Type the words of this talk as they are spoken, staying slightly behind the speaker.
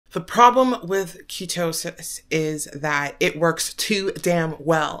The problem with ketosis is that it works too damn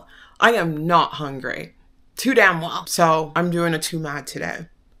well. I am not hungry. Too damn well. So I'm doing a too mad today.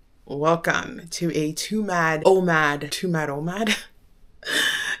 Welcome to a too mad keto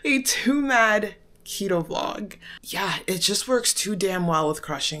vlog. Yeah, it just works too damn well with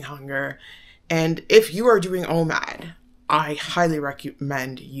crushing hunger. And if you are doing OMAD, I highly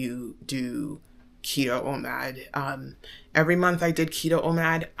recommend you do keto OMAD. Every month I did keto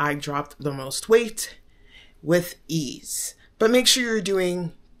OMAD, I dropped the most weight with ease. But make sure you're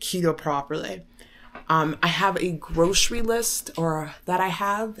doing keto properly. I have a grocery list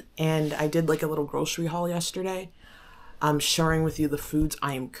and I did like a little grocery haul yesterday. I'm sharing with you the foods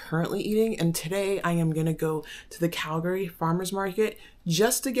I am currently eating, and today I am gonna go to the Calgary farmers market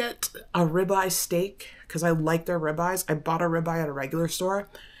just to get a ribeye steak because I like their ribeyes. I bought a ribeye at a regular store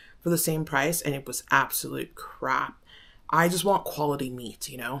for the same price and it was absolute crap. I just want quality meat,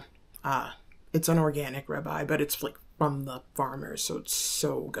 you know. It's an organic ribeye, but it's like from the farmers, so it's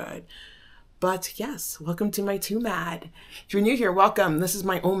so good. But yes, welcome to my Too Mad. If you're new here, welcome. This is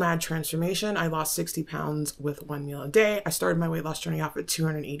my OMAD transformation. I lost 60 pounds with 1 meal a day. I started my weight loss journey off at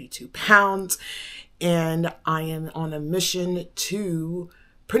 282 pounds. And I am on a mission to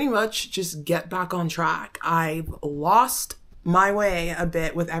pretty much just get back on track. I've lost my way a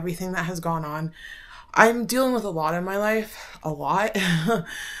bit with everything that has gone on. I'm dealing with a lot in my life, a lot.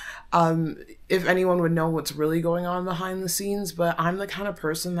 If anyone would know what's really going on behind the scenes, but I'm the kind of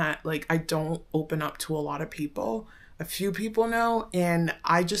person that like, I don't open up to a lot of people. A few people know, and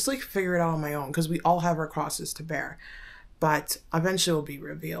I just like figure it out on my own because we all have our crosses to bear, but eventually it will be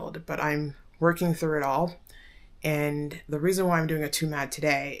revealed. But I'm working through it all. And the reason why I'm doing a Too Mad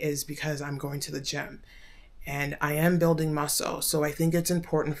today is because I'm going to the gym and I am building muscle. So I think it's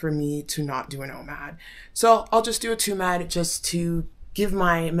important for me to not do an OMAD. So I'll just do a Too Mad just to give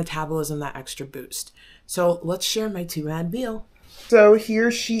my metabolism that extra boost. So let's share my Too Mad meal. So here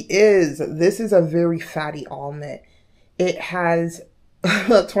she is. This is a very fatty omelet. It has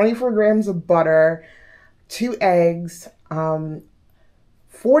 24 grams of butter, 2 eggs, 40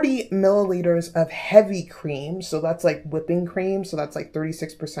 milliliters of heavy cream. So that's like whipping cream. So that's like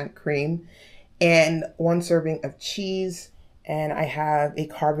 36% cream, and 1 serving of cheese. And I have a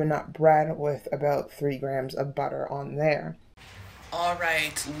carbonate bread with about 3 grams of butter on there. All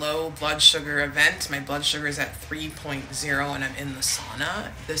right, low blood sugar event. My blood sugar is at 3.0 and I'm in the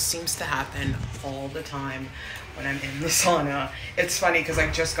sauna. This seems to happen all the time when I'm in the sauna. It's funny because I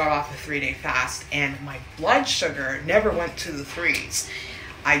just got off a 3-day fast and my blood sugar never went to the 3s.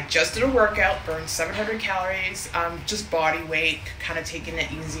 I just did a workout, burned 700 calories, just body weight, kind of taking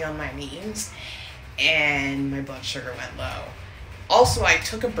it easy on my knees, and my blood sugar went low. Also, I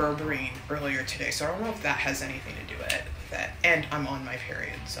took a berberine earlier today, so I don't know if that has anything to do with it. And I'm on my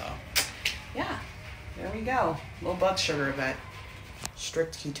period, so yeah, there we go. Low blood sugar event.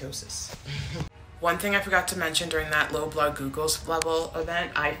 Strict ketosis. One thing I forgot to mention during that low blood glucose level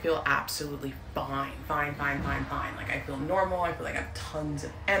event, I feel absolutely fine. Like I feel normal. I feel like I have tons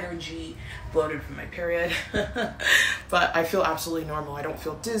of energy, bloated from my period. But I feel absolutely normal. I don't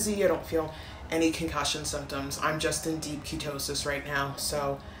feel dizzy. I don't feel any concussion symptoms. I'm just in deep ketosis right now.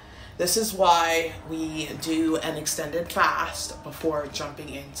 So this is why we do an extended fast before jumping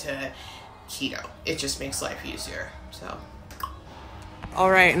into keto. It just makes life easier, so. All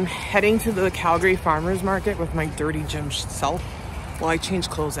right, I'm heading to the Calgary farmers market with my dirty gym self. Well, I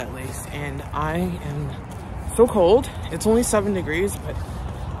changed clothes at least, and I am so cold. It's only 7 degrees, but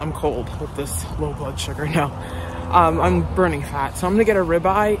I'm cold with this low blood sugar now. I'm burning fat, so I'm gonna get a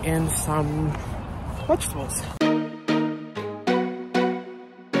ribeye and some vegetables.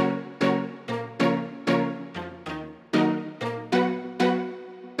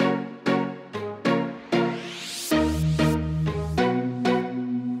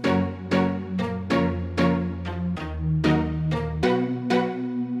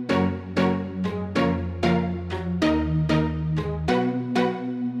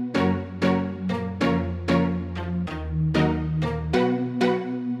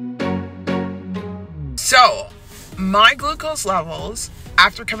 So, my glucose levels,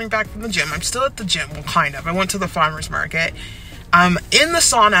 after coming back from the gym, I'm still at the gym, well, kind of. I went to the farmer's market. In the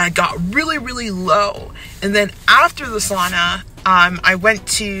sauna, got really, really low. And then after the sauna, I went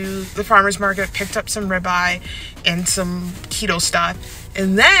to the farmer's market, picked up some ribeye and some keto stuff.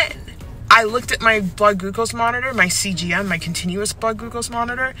 And then I looked at my blood glucose monitor, my CGM, my continuous blood glucose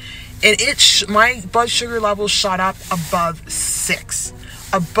monitor, and my blood sugar levels shot up above 6.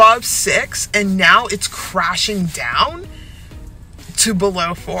 Above 6, and now it's crashing down to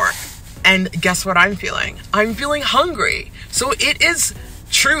below 4. And guess what I'm feeling? I'm feeling hungry. So it is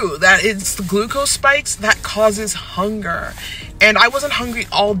true that it's the glucose spikes that causes hunger. And I wasn't hungry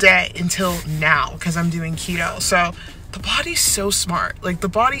all day until now because I'm doing keto. So the body's so smart. Like, the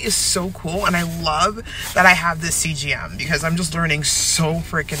body is so cool, and I love that I have this CGM because I'm just learning so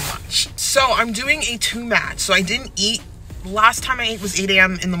freaking much. So I'm doing a 2 match. So I didn't eat. Last time I ate was 8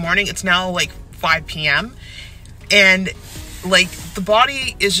 a.m. in the morning. It's now like 5 p.m. And like, the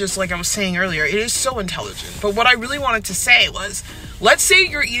body is just, like I was saying earlier, it is so intelligent. But what I really wanted to say was, let's say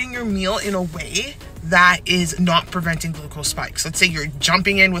you're eating your meal in a way that is not preventing glucose spikes. Let's say you're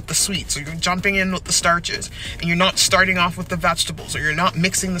jumping in with the sweets, or you're jumping in with the starches, and you're not starting off with the vegetables, or you're not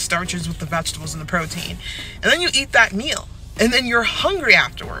mixing the starches with the vegetables and the protein. And then you eat that meal, and then you're hungry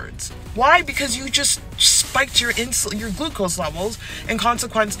afterwards. Why? Because you just spiked your glucose levels, and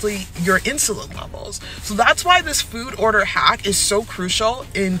consequently your insulin levels. So that's why this food order hack is so crucial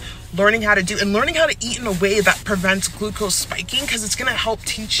in learning how to do and learning how to eat in a way that prevents glucose spiking, because it's going to help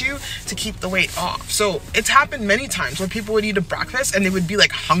teach you to keep the weight off. So it's happened many times where people would eat a breakfast and they would be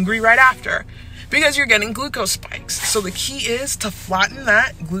like hungry right after because you're getting glucose spikes. So the key is to flatten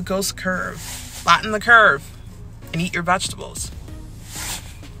that glucose curve. Flatten the curve and eat your vegetables.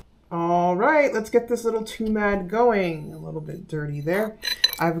 All right, let's get this little 2 mad going. A little bit dirty there.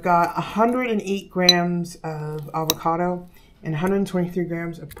 I've got 108 grams of avocado and 123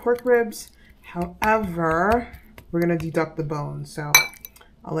 grams of pork ribs. However, we're gonna deduct the bones, so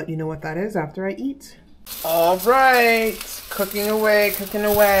I'll let you know what that is after I eat. All right, cooking away, cooking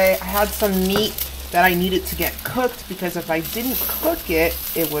away. I had some meat that I needed to get cooked because if I didn't cook it,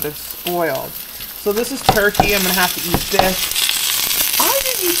 it would have spoiled. So this is turkey. I'm gonna have to eat this. I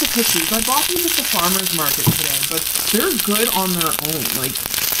didn't eat the cookies. I bought these at the farmer's market today, but they're good on their own. Like,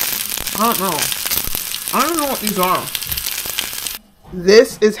 I don't know. I don't know what these are.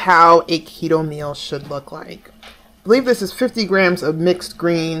 This is how a keto meal should look like. I believe this is 50 grams of mixed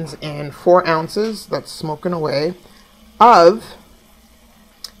greens and 4 ounces, that's smoking away, of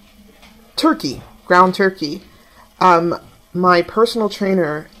turkey, ground turkey. My personal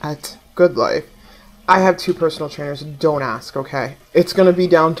trainer at Good Life, I have 2 personal trainers, don't ask, okay? It's going to be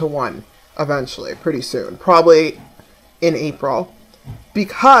down to 1 eventually, pretty soon, probably in April,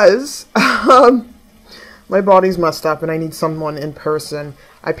 because my body's messed up and I need someone in person.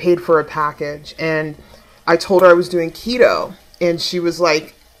 I paid for a package and I told her I was doing keto, and she was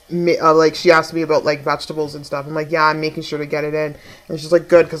like she asked me about like vegetables and stuff. I'm like, yeah, I'm making sure to get it in. And she's like,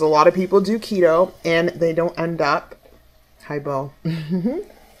 good, because a lot of people do keto and they don't end up, hi Bo,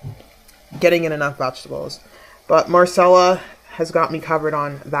 getting in enough vegetables. But Marcella has got me covered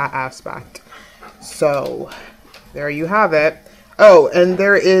on that aspect. So there you have it. Oh, and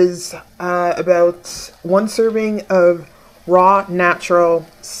there is about 1 serving of raw, natural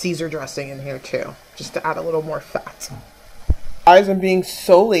Caesar dressing in here too, just to add a little more fat. Guys, I'm being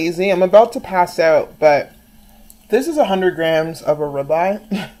so lazy. I'm about to pass out, but this is 100 grams of a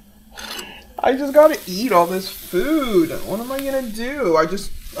ribeye. I just gotta eat all this food. What am I gonna do? I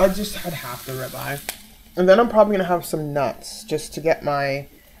just had half the ribeye. And then I'm probably gonna have some nuts just to get my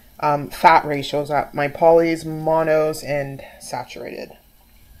fat ratios up, my polys, monos, and saturated.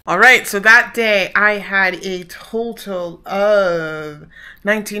 All right, so that day I had a total of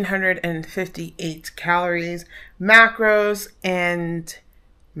 1,958 calories. Macros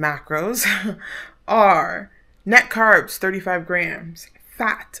are net carbs 35 grams,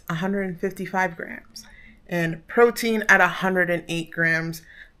 fat 155 grams, and protein at 108 grams.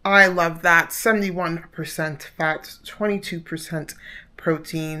 I love that. 71% fat, 22%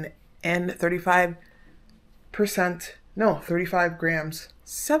 protein, and 35 grams,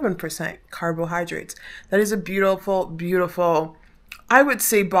 7% carbohydrates. That is a beautiful, beautiful, I would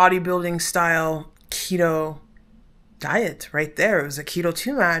say bodybuilding style keto diet right there. It was a keto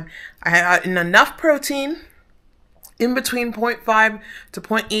 2 mad. I had enough protein, in between 0.5 to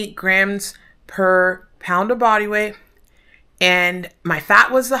 0.8 grams per pound of body weight, and my fat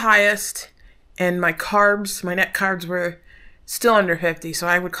was the highest, and my carbs, my net carbs were still under 50, so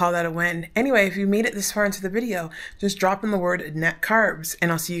I would call that a win. Anyway, if you made it this far into the video, just drop in the word net carbs,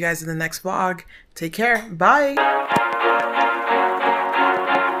 and I'll see you guys in the next vlog. Take care. Bye.